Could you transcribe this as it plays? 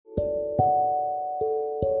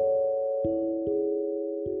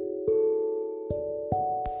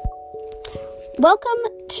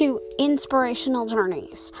Welcome to Inspirational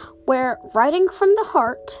Journeys, where writing from the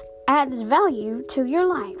heart adds value to your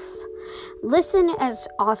life. Listen as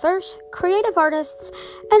authors, creative artists,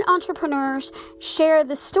 and entrepreneurs share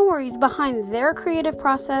the stories behind their creative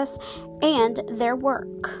process and their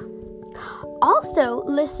work. Also,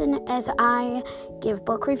 listen as I give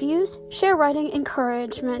book reviews, share writing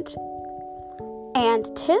encouragement and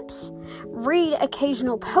tips, read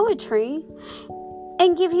occasional poetry,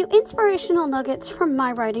 and give you inspirational nuggets from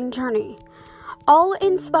my writing journey, all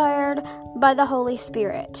inspired by the Holy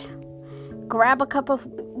Spirit. Grab a cup of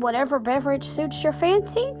whatever beverage suits your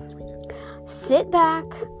fancy, sit back,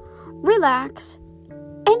 relax,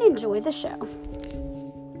 and enjoy the show.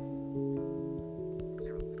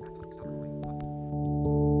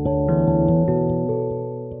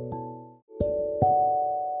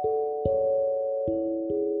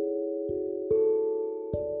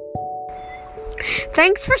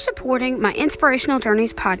 Thanks for supporting my Inspirational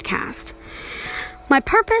Journeys podcast. My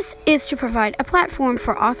purpose is to provide a platform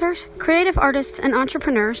for authors, creative artists, and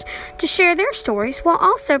entrepreneurs to share their stories while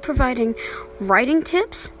also providing writing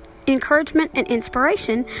tips, encouragement, and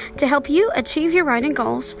inspiration to help you achieve your writing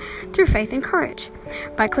goals through faith and courage.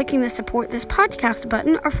 By clicking the Support This Podcast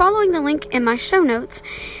button or following the link in my show notes,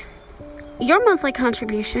 your monthly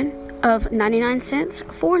contribution of 99 cents,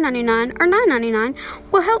 $4.99, or $9.99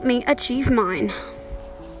 will help me achieve mine.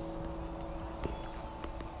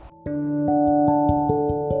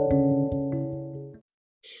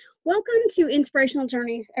 Welcome to Inspirational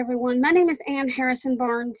Journeys, everyone. My name is Ann Harrison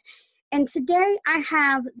Barnes, and today I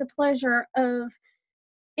have the pleasure of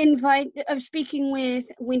speaking with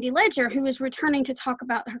Wendy Ledger, who is returning to talk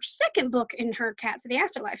about her second book in her Cats of the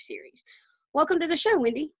Afterlife series. Welcome to the show,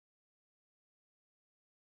 Wendy.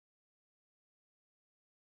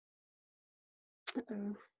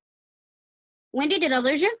 Uh-oh. Wendy, did I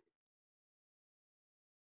lose you?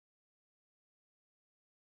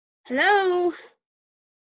 Hello?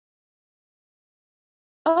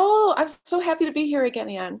 Oh, I'm so happy to be here again,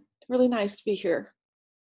 Ann. Really nice to be here.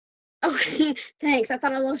 Okay, thanks. I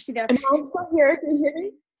thought I lost you there. And I'm still here. Can you hear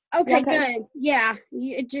me? Okay, good. Yeah,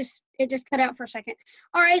 it just cut out for a second.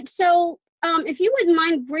 All right, so if you wouldn't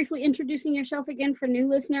mind briefly introducing yourself again for new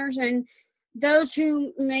listeners and those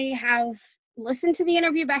who may have listened to the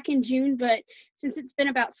interview back in June, but since it's been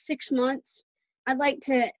about 6 months, I'd like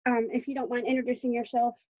to, if you don't mind introducing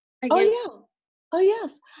yourself again. Oh,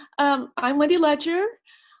 yes. I'm Wendy Ledger.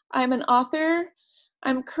 I'm an author.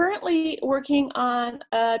 I'm currently working on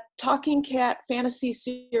a talking cat fantasy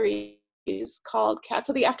series called Cats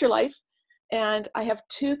of the Afterlife, and I have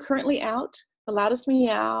 2 currently out, The Loudest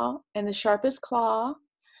Meow and The Sharpest Claw,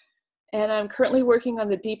 and I'm currently working on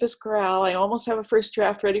The Deepest Growl. I almost have a first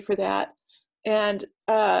draft ready for that, and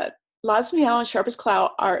Loudest Meow and Sharpest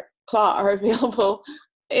Claw are available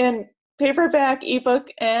in paperback, ebook,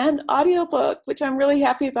 and audiobook, which I'm really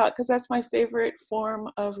happy about because that's my favorite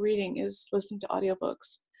form of reading is listening to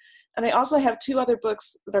audiobooks. And I also have 2 other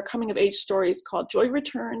books that are coming of age stories called Joy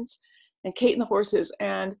Returns and Kate and the Horses,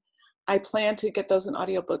 and I plan to get those in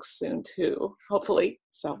audiobooks soon too, hopefully.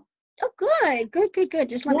 So. Oh, good.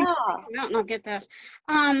 Just let me come out and I'll get that.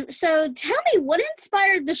 So tell me, what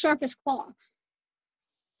inspired The Sharpest Claw?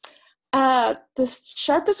 The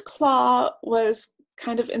Sharpest Claw was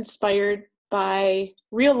kind of inspired by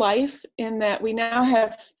real life in that we now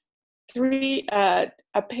have 3, a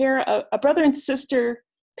brother and sister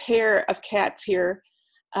pair of cats here,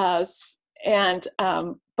 but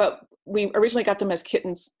we originally got them as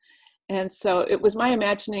kittens, and so it was my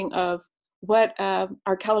imagining of what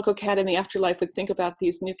our calico cat in the afterlife would think about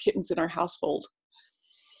these new kittens in our household.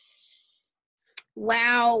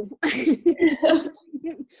 Wow.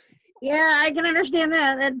 Yeah, I can understand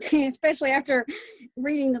that, especially after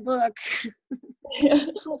reading the book. I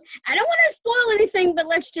don't want to spoil anything, but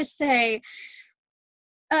let's just say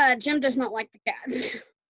Jim does not like the cats.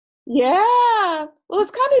 Yeah. Well, it's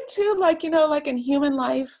kind of too, like in human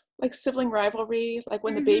life, like sibling rivalry, like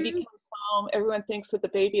when the baby comes home, everyone thinks that the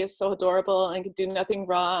baby is so adorable and can do nothing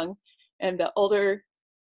wrong. And the older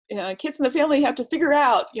kids in the family have to figure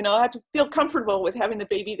out, have to feel comfortable with having the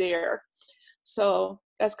baby there. So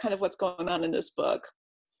that's kind of what's going on in this book.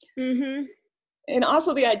 Mm-hmm. And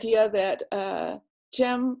also the idea that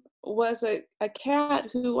Jem was a cat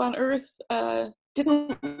who on Earth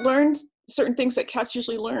didn't learn certain things that cats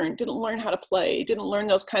usually learn, didn't learn how to play, didn't learn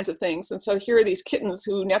those kinds of things. And so here are these kittens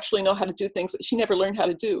who naturally know how to do things that she never learned how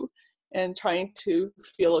to do, and trying to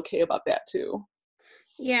feel okay about that too.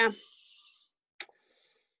 Yeah.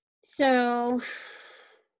 So,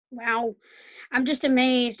 wow. I'm just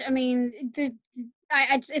amazed. I mean,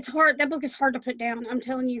 it's hard. That book is hard to put down. I'm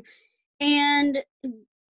telling you, And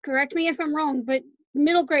correct me if I'm wrong, but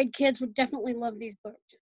middle grade kids would definitely love these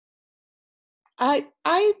books.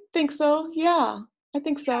 I think so. Yeah, I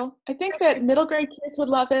think so. I think that middle grade kids would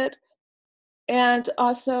love it, and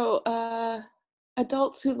also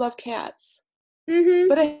adults who love cats. Mm-hmm.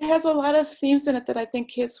 But it has a lot of themes in it that I think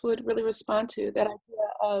kids would really respond to. That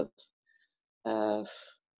idea of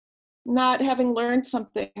not having learned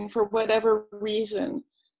something for whatever reason,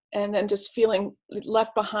 and then just feeling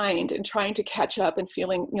left behind and trying to catch up and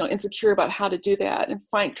feeling, insecure about how to do that, and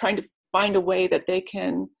trying to find a way that they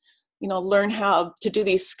can, learn how to do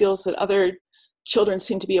these skills that other children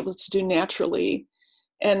seem to be able to do naturally.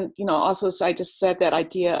 And also, as I just said, that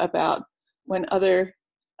idea about when other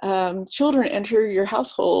children enter your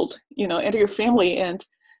household, enter your family, and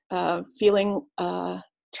feeling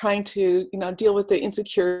trying to deal with the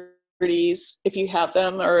insecurities if you have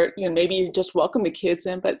them, or maybe you just welcome the kids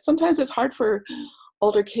in. But sometimes it's hard for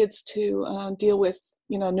older kids to deal with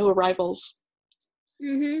new arrivals.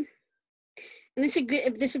 Mm-hmm. And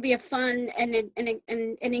this would be a fun and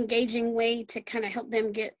an engaging way to kind of help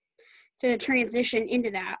them get to transition into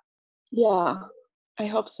that. Yeah, I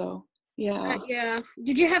hope so. Yeah. Yeah.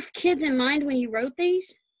 Did you have kids in mind when you wrote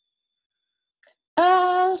these?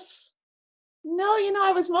 Uh, no,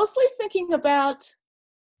 I was mostly thinking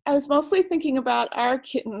about our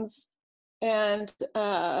kittens, and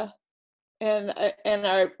and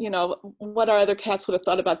our, what our other cats would have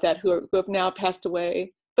thought about that, who have now passed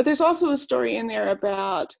away. But there's also a story in there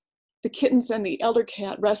about the kittens and the elder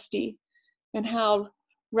cat Rusty, and how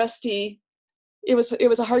Rusty, it was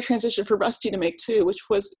a hard transition for Rusty to make too, which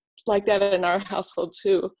was like that in our household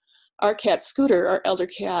too. Our cat Scooter, our elder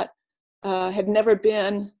cat, had never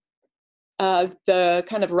been the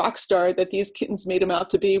kind of rock star that these kittens made him out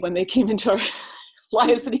to be when they came into our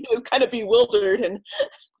lives, and he was kind of bewildered and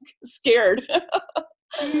scared.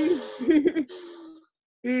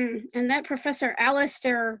 And that Professor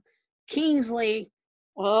Alistair Kingsley,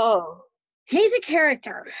 Oh, he's a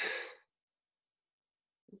character.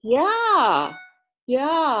 yeah,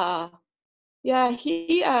 yeah, yeah.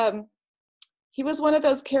 He was one of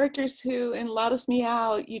those characters who, in Loudest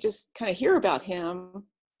Meow, you just kind of hear about him,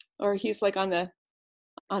 or he's like on the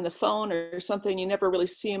phone or something. You never really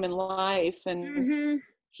see him in life, and Mm-hmm.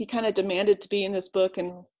 he kind of demanded to be in this book,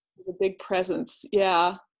 and a big presence.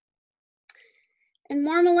 Yeah, And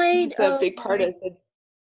Marmalade, he's a big part boy, of it.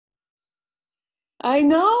 I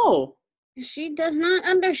know. she does not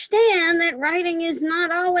understand that writing is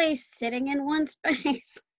not always sitting in one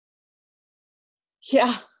space.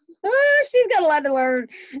 Yeah. Oh, she's got a lot to learn.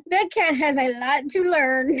 That cat has a lot to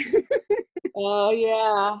learn. Oh,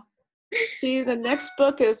 yeah. See, the next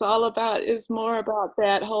book is more about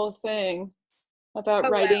that whole thing, about Oh,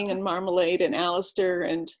 writing wow. and Marmalade and Alistair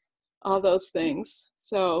and all those things.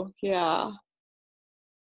 So, yeah.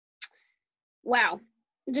 Wow.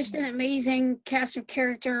 Just an amazing cast of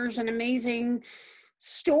characters, an amazing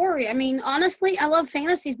story. I mean, honestly, I love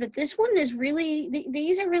fantasies, but this one is really,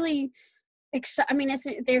 these are really I mean,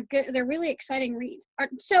 they're good. They're really exciting reads.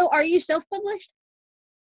 So are you self-published?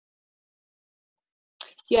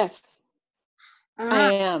 Yes, I Ah,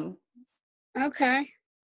 am. okay.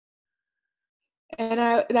 And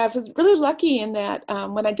I was really lucky in that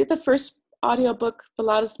when I did the first audiobook, The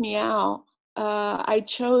Loudest Meow, I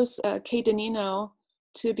chose Kay Danino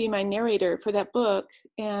to be my narrator for that book.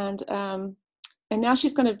 And now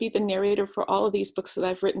she's going to be the narrator for all of these books that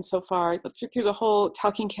I've written so far, through the whole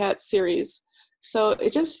Talking Cat series. So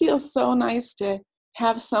it just feels so nice to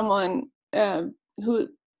have someone who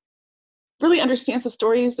really understands the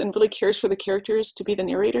stories and really cares for the characters to be the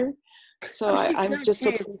narrator. So Oh, she's I'm good just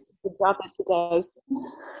so too. pleased with the job that she does.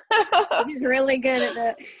 She's really good at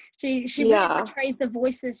that. She really Yeah. portrays the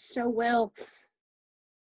voices so well.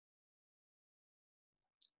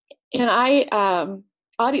 And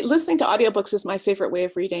listening to audiobooks is my favorite way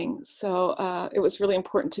of reading. So it was really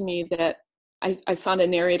important to me that I found a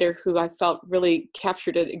narrator who I felt really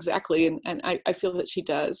captured it exactly. And I feel that she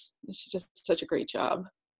does. She does such a great job.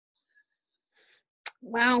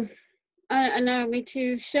 Wow. I know, me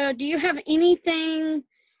too. So do you have anything,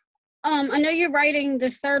 I know you're writing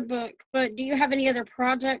this third book, but do you have any other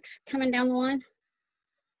projects coming down the line?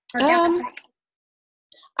 Or down the Um, track?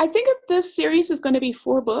 I think that this series is going to be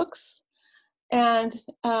 4 books. And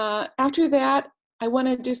after that, I want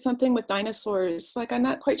to do something with dinosaurs. Like, I'm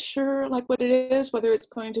not quite sure like what it is, whether it's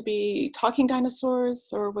going to be talking dinosaurs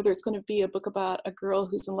or whether it's going to be a book about a girl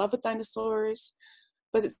who's in love with dinosaurs.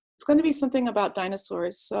 But it's going to be something about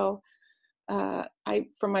dinosaurs. So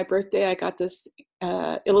for my birthday, I got this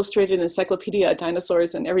illustrated encyclopedia of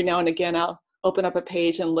dinosaurs, and every now and again I'll open up a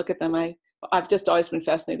page and look at them. I I've just always been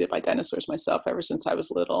fascinated by dinosaurs myself ever since I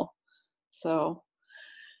was little. So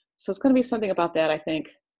it's going to be something about that, I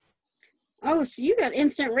think. Oh, so you got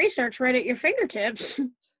instant research right at your fingertips.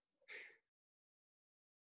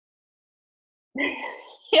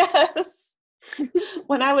 Yes.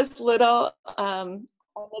 When I was little, I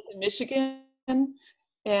lived in Michigan,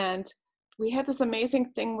 and we had this amazing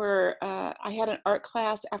thing where I had an art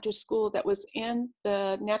class after school that was in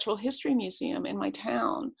the Natural History Museum in my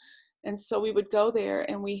town. And so we would go there,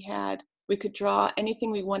 and we could draw anything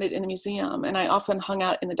we wanted in the museum. And I often hung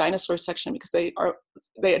out in the dinosaur section because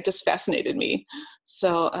they had just fascinated me.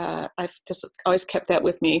 So I've just always kept that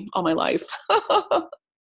with me all my life.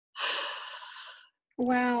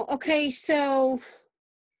 Wow. Okay, so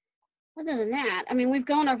other than that, I mean, we've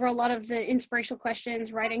gone over a lot of the inspirational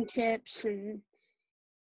questions, writing tips, and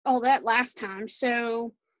all that last time.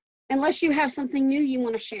 So unless you have something new you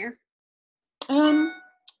want to share. I'm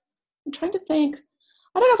trying to think.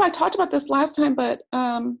 I don't know if I talked about this last time, but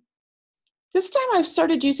this time I've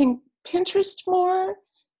started using Pinterest more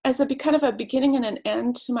as a kind of a beginning and an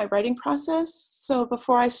end to my writing process. So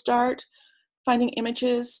before I start finding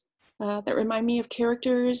images that remind me of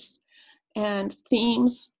characters and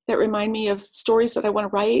themes that remind me of stories that I want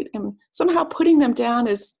to write, and somehow putting them down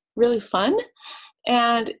is really fun.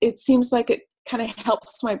 And it seems like it kind of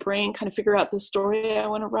helps my brain kind of figure out the story I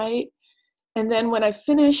want to write. And then when I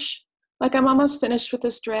finish, like I'm almost finished with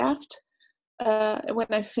this draft, when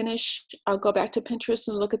I finish, I'll go back to Pinterest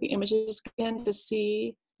and look at the images again to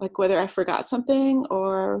see like whether I forgot something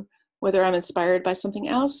or whether I'm inspired by something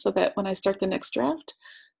else, so that when I start the next draft,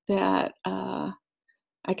 that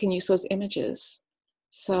I can use those images.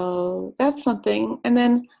 So that's something. And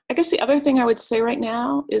then I guess the other thing I would say right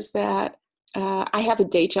now is that I have a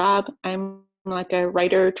day job. I'm like a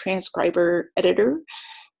writer, transcriber, editor,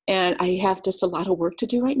 and I have just a lot of work to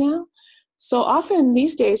do right now. So often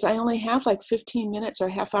these days, I only have like 15 minutes or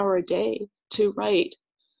a half hour a day to write.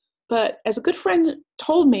 But as a good friend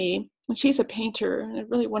told me, and she's a painter, a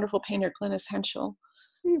really wonderful painter, Glynis Henschel,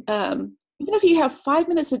 even if you have 5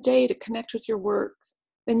 minutes a day to connect with your work,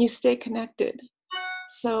 then you stay connected.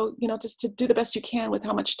 So, just to do the best you can with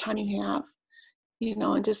how much time you have,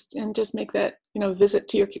 and just make that, visit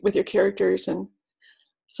to with your characters. And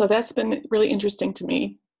so that's been really interesting to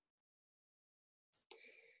me.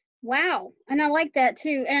 Wow. And I like that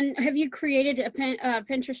too. And have you created a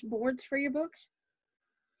Pinterest boards for your books?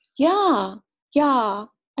 Yeah.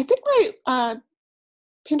 I think my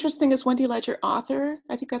Pinterest thing is Wendy Ledger Author.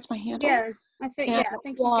 I think that's my handle. Yeah, I think you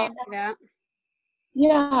gave me that.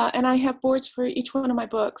 Yeah, and I have boards for each one of my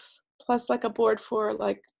books, plus like a board for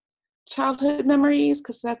like childhood memories,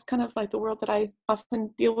 because that's kind of like the world that I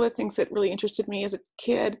often deal with, things that really interested me as a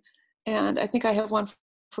kid. And I think I have one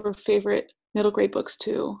for favorite middle grade books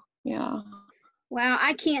too. Yeah. Wow,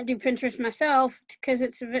 I can't do Pinterest myself because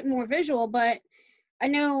it's a bit more visual, but I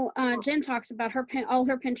know Jen talks about all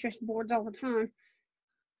her Pinterest boards all the time.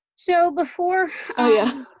 So before, Oh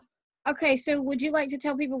yeah. okay, so would you like to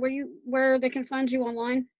tell people where they can find you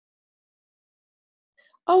online?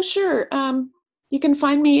 Oh sure. You can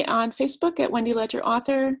find me on Facebook at Wendy Ledger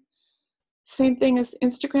Author. Same thing as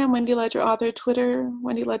Instagram, Wendy Ledger Author, Twitter,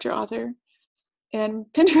 Wendy Ledger Author, and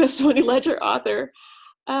Pinterest, Wendy Ledger Author.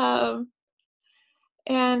 Um,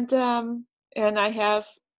 and I have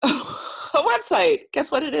a website.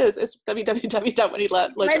 Guess what it is? It's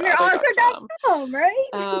www.wendyledgerauthor.com.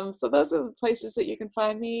 Right? So those are the places that you can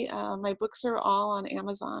find me. My books are all on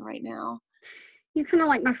Amazon right now. You're kind of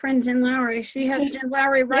like my friend Jen Lowry. Jen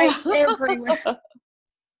Lowry writes everywhere.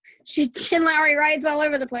 Jen Lowry writes all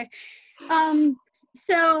over the place.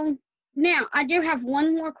 So now I do have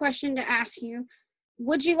one more question to ask you.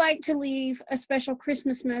 Would you like to leave a special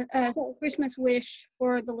Christmas wish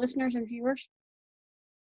for the listeners and viewers?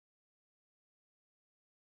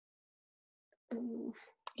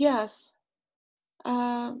 Yes.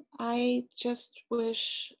 I just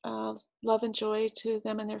wish love and joy to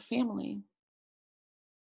them and their family.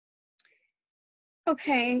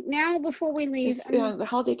 Okay, now before we leave, The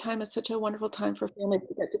holiday time is such a wonderful time for families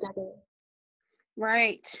to get together.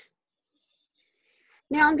 Right.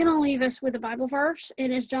 Now I'm going to leave us with a Bible verse.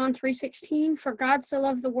 It is John 3:16. For God so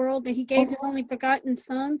loved the world that he gave his only begotten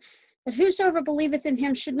Son, that whosoever believeth in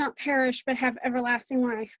him should not perish, but have everlasting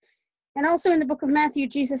life. And also in the book of Matthew,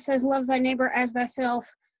 Jesus says, love thy neighbor as thyself.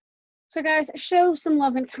 So guys, show some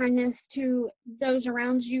love and kindness to those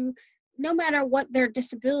around you, no matter what their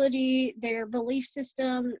disability, their belief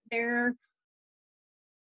system, their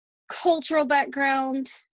cultural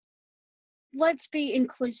background. Let's be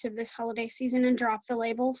inclusive this holiday season and drop the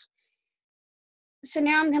labels. So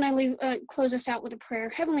now I'm going to close us out with a prayer.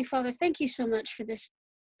 Heavenly Father, thank you so much for this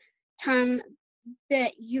time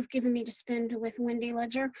that you've given me to spend with Wendy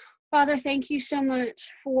Ledger. Father, thank you so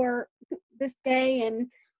much for this day and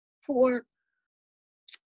for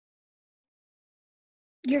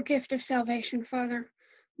your gift of salvation, Father.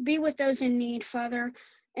 Be with those in need, Father,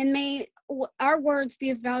 and may our words be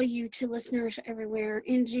of value to listeners everywhere.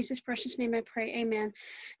 In Jesus' precious name I pray, amen.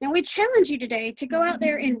 Now we challenge you today to go out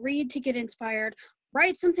there and read to get inspired,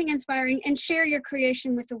 write something inspiring, and share your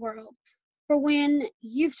creation with the world. For when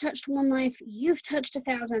you've touched one life, you've touched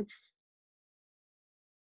 1,000.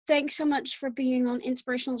 Thanks so much for being on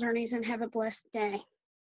Inspirational Journeys, and have a blessed day.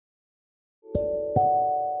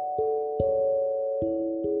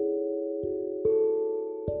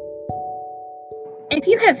 If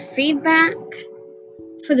you have feedback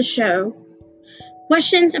for the show,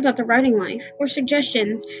 questions about the writing life, or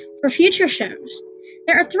suggestions for future shows,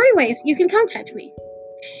 there are 3 ways you can contact me.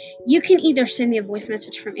 You can either send me a voice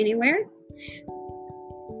message from anywhere,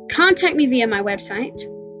 contact me via my website,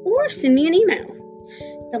 or send me an email.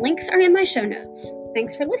 The links are in my show notes.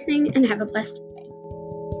 Thanks for listening, and have a blessed day.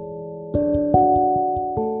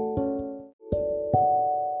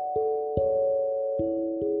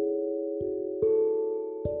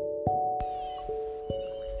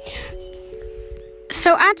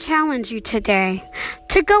 So I challenge you today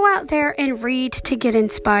to go out there and read to get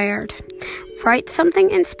inspired. Write something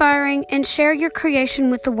inspiring and share your creation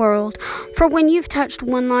with the world. For when you've touched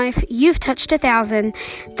one life, you've touched 1,000.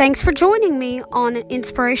 Thanks for joining me on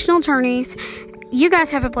Inspirational Journeys. You guys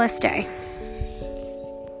have a blessed day.